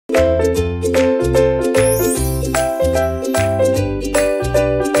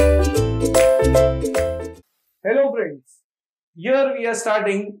Here we are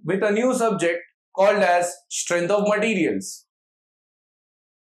starting with a new subject called as strength of materials.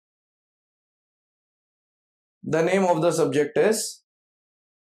 The name of the subject is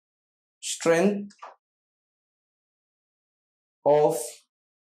strength of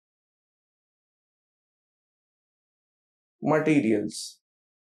materials.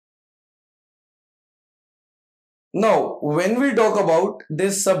 Now, when we talk about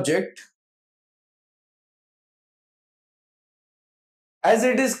this subject, as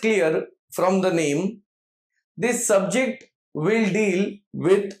it is clear from the name, this subject will deal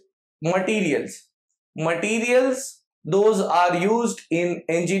with materials. Materials, those are used in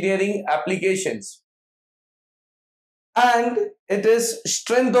engineering applications. And it is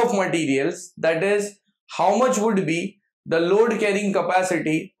strength of materials, that is, how much would be the load carrying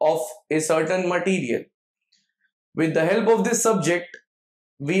capacity of a certain material. With the help of this subject,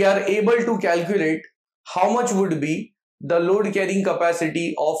 we are able to calculate how much would be the load carrying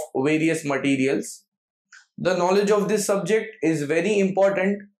capacity of various materials. The knowledge of this subject is very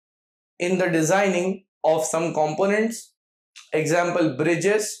important in the designing of some components, example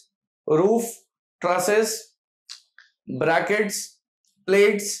bridges, roof, trusses, brackets,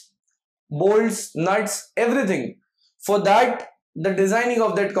 plates, bolts, nuts, everything. For that, the designing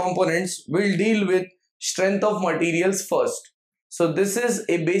of that components will deal with strength of materials first. So this is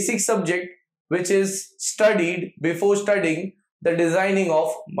a basic subject which is studied before studying the designing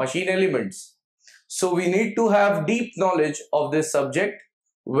of machine elements. So we need to have deep knowledge of this subject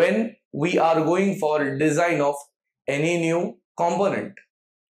when we are going for design of any new component.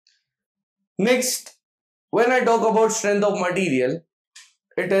 Next, when I talk about strength of material,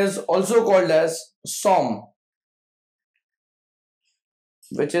 it is also called as SOM,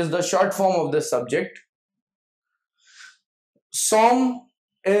 which is the short form of this subject. SOM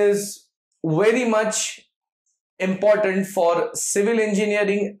is very much important for civil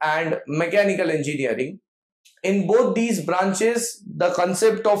engineering and mechanical engineering. In both these branches, the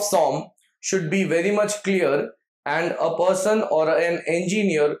concept of SOM should be very much clear, and a person or an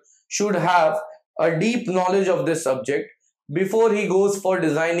engineer should have a deep knowledge of this subject before he goes for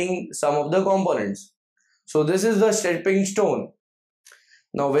designing some of the components. So this is the stepping stone.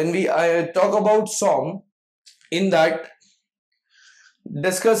 Now when we talk about SOM, in that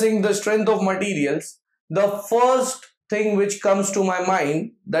discussing the strength of materials, the first thing which comes to my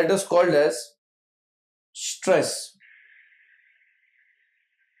mind, that is called as stress.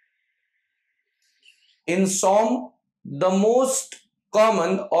 In SOM, the most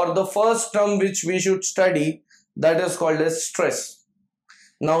common or the first term which we should study, that is called as stress.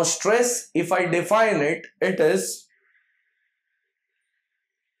 Now stress, if I define it, it is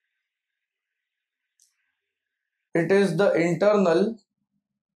the internal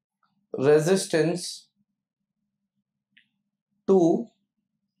resistance to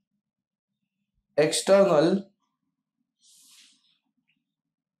external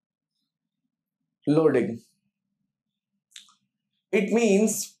loading. It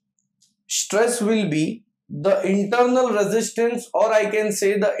means stress will be the internal resistance, or I can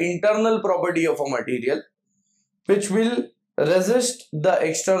say the internal property of a material which will resist the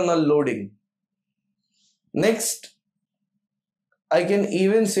external loading. Next, I can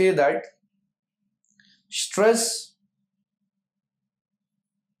even say that stress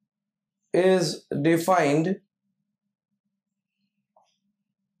is defined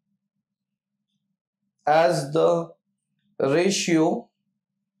as the ratio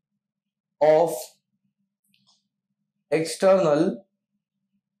of external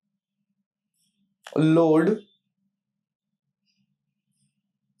load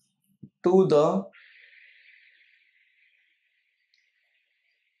to the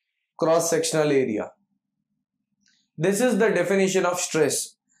cross-sectional area. This is the definition of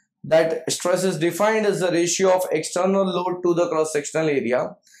stress, that stress is defined as the ratio of external load to the cross-sectional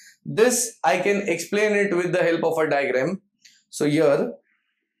area. This I can explain it with the help of a diagram. So here,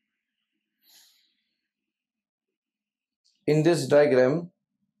 in this diagram,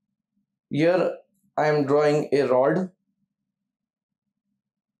 here I am drawing a rod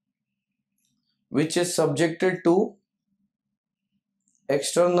which is subjected to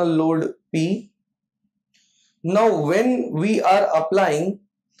external load P. Now when we are applying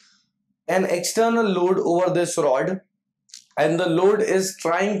an external load over this rod and the load is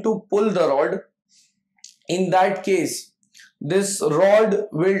trying to pull the rod, in that case this rod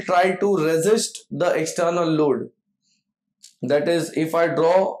will try to resist the external load. That is, if I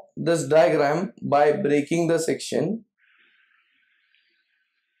draw this diagram by breaking the section,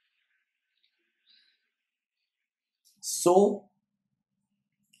 so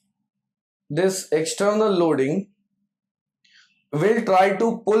this external loading will try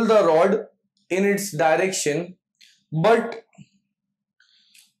to pull the rod in its direction, but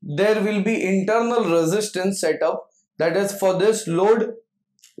there will be internal resistance set up, that is, for this load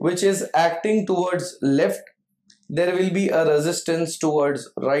which is acting towards left, there will be a resistance towards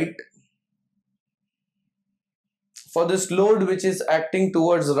right. For this load which is acting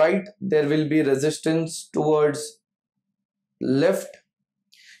towards right, there will be resistance towards left.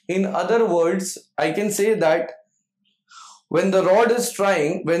 In other words, I can say that when the load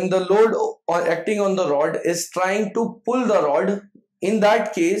acting on the rod is trying to pull the rod, in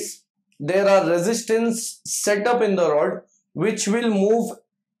that case, there are resistance set up in the rod which will move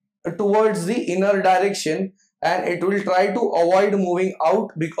towards the inner direction, and it will try to avoid moving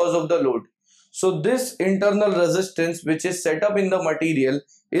out because of the load. So this internal resistance which is set up in the material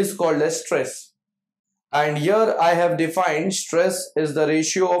is called as stress. And here I have defined stress is the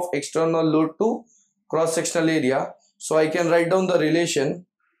ratio of external load to cross-sectional area. So I can write down the relation.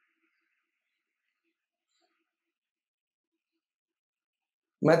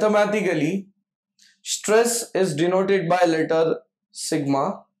 Mathematically, stress is denoted by letter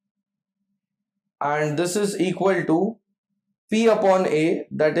sigma, and this is equal to P upon A,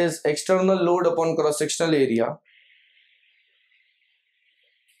 that is external load upon cross-sectional area,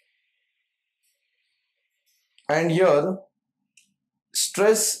 and here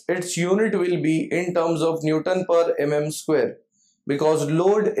stress, its unit will be in terms of Newton per mm square, because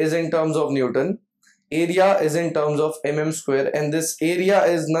load is in terms of Newton, area is in terms of mm square, and this area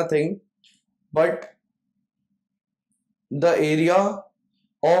is nothing but the area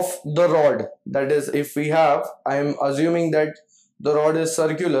of the rod. That is, if we have, I am assuming that the rod is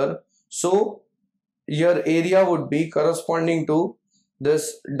circular, so your area would be corresponding to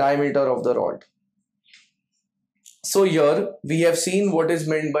this diameter of the rod. So here we have seen what is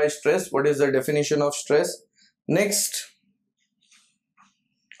meant by stress, what is the definition of stress. Next,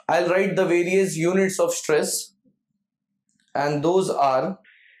 I'll write the various units of stress, and those are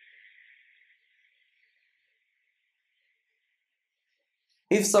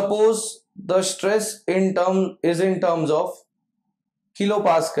if suppose the stress is in terms of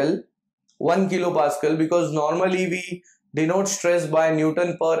kilopascal, 1 kilopascal, because normally we denote stress by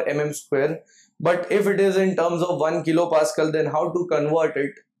Newton per mm square, but if it is in terms of 1 kilopascal, then how to convert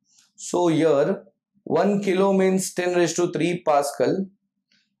it? So here 1 kilo means 10 raised to 3 pascal,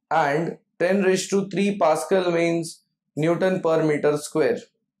 and 10 raised to 3 pascal means Newton per meter square.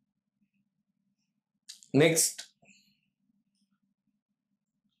 Next,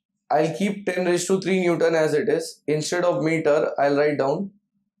 I'll keep 10 raised to 3 Newton as it is. Instead of meter, I'll write down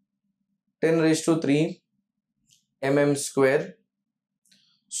 10 raised to 3 mm square.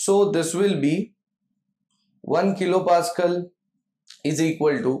 So this will be 1 kilopascal is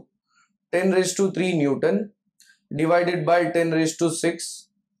equal to 10 raised to 3 Newton divided by 10 raised to 6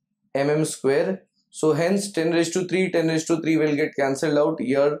 mm square. So hence 10 raised to 3 will get cancelled out.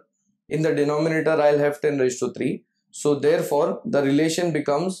 Here in the denominator I'll have 10 raised to 3. So therefore the relation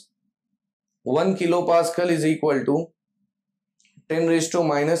becomes 1 kilopascal is equal to 10 raised to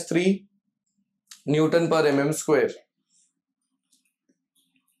minus 3 Newton per mm square.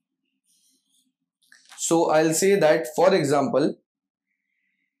 So I'll say that, for example,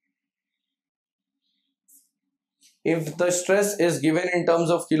 if the stress is given in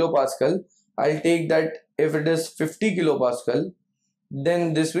terms of kilopascal, I'll take that if it is 50 kilopascal,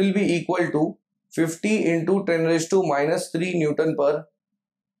 then this will be equal to 50 into 10 raised to minus 3 Newton per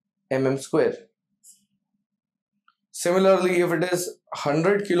mm square. Similarly, if it is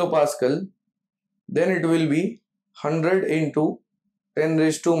 100 kilopascal, then it will be 100 into 10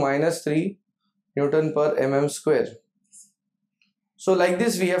 raised to minus 3 Newton per mm square. So like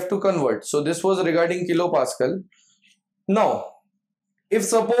this we have to convert. So this was regarding kilopascal. Now, if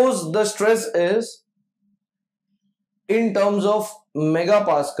suppose the stress is in terms of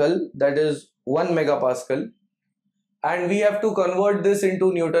megapascal, that is 1 megapascal, and we have to convert this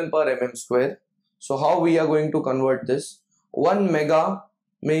into Newton per mm square. So how we are going to convert this? 1 mega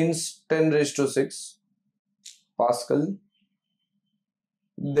means 10 raised to 6 pascal,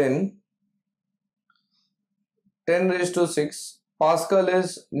 then 10 raised to 6 pascal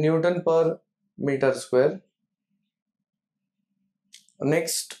is Newton per meter square.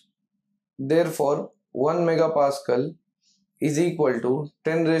 Next, therefore 1 megapascal is equal to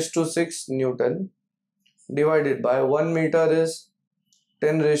 10 raised to 6 Newton divided by 1 meter is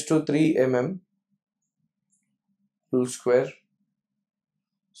 10 raised to 3 mm whole square.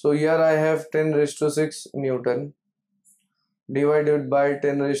 So here I have 10 raised to 6 Newton divided by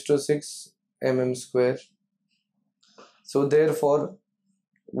 10 raised to 6 mm square. So therefore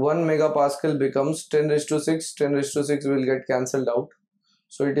 1 megapascal becomes 10 raised to 6. 10 raised to 6 will get cancelled out.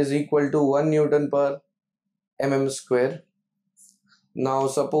 So it is equal to 1 Newton per mm square. Now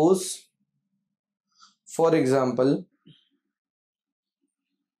suppose, for example,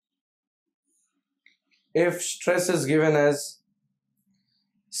 if stress is given as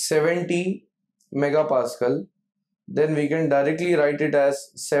 70 megapascal, then we can directly write it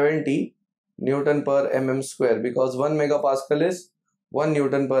as 70 Newton per mm square, because 1 megapascal is 1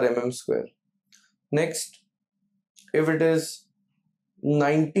 Newton per mm square. Next, if it is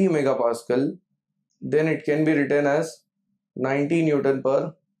 90 megapascal, then it can be written as 90 Newton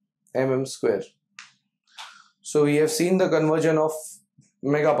per mm square. So we have seen the conversion of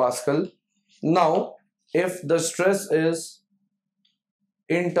megapascal. Now, if the stress is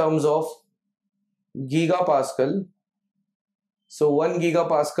in terms of gigapascal, so 1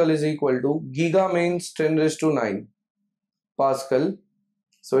 gigapascal is equal to, giga means 10 raised to 9 pascal,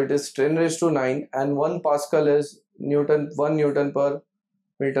 so it is 10 raised to 9, and 1 pascal is Newton, 1 Newton per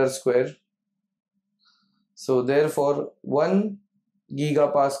meter square. So therefore 1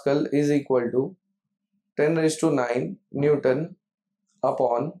 gigapascal is equal to 10 raised to 9 Newton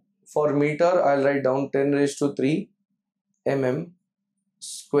upon, for meter I'll write down 10 raised to 3 mm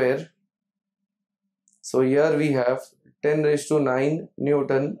square. So here we have 10 raised to 9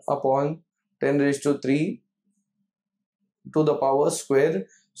 Newton upon 10 raised to 3 to the power square.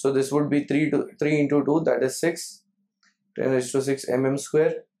 So this would be 3 into 2, that is 6. 10 raised to 6 mm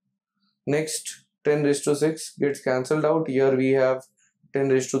square. Next, 10 raised to 6 gets cancelled out. Here we have 10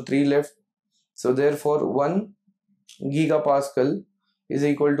 raised to 3 left. So therefore 1 gigapascal is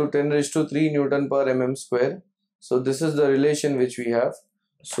equal to 10 raised to 3 Newton per mm square. So this is the relation which we have.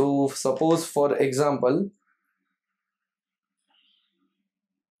 So suppose, for example,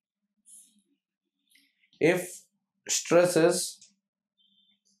 if stress is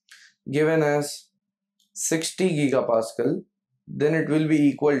given as 60 gigapascal, then it will be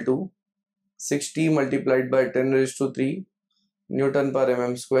equal to 60 multiplied by 10 raised to 3 Newton per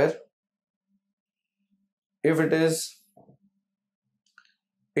mm square. If it is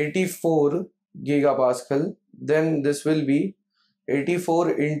 84 gigapascal, then this will be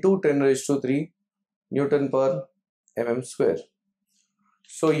 84 into 10 raised to 3 Newton per mm square.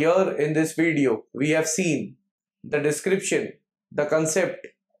 So here in this video, we have seen the description, the concept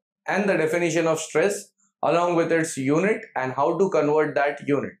and the definition of stress along with its unit and how to convert that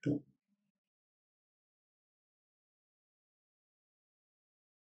unit.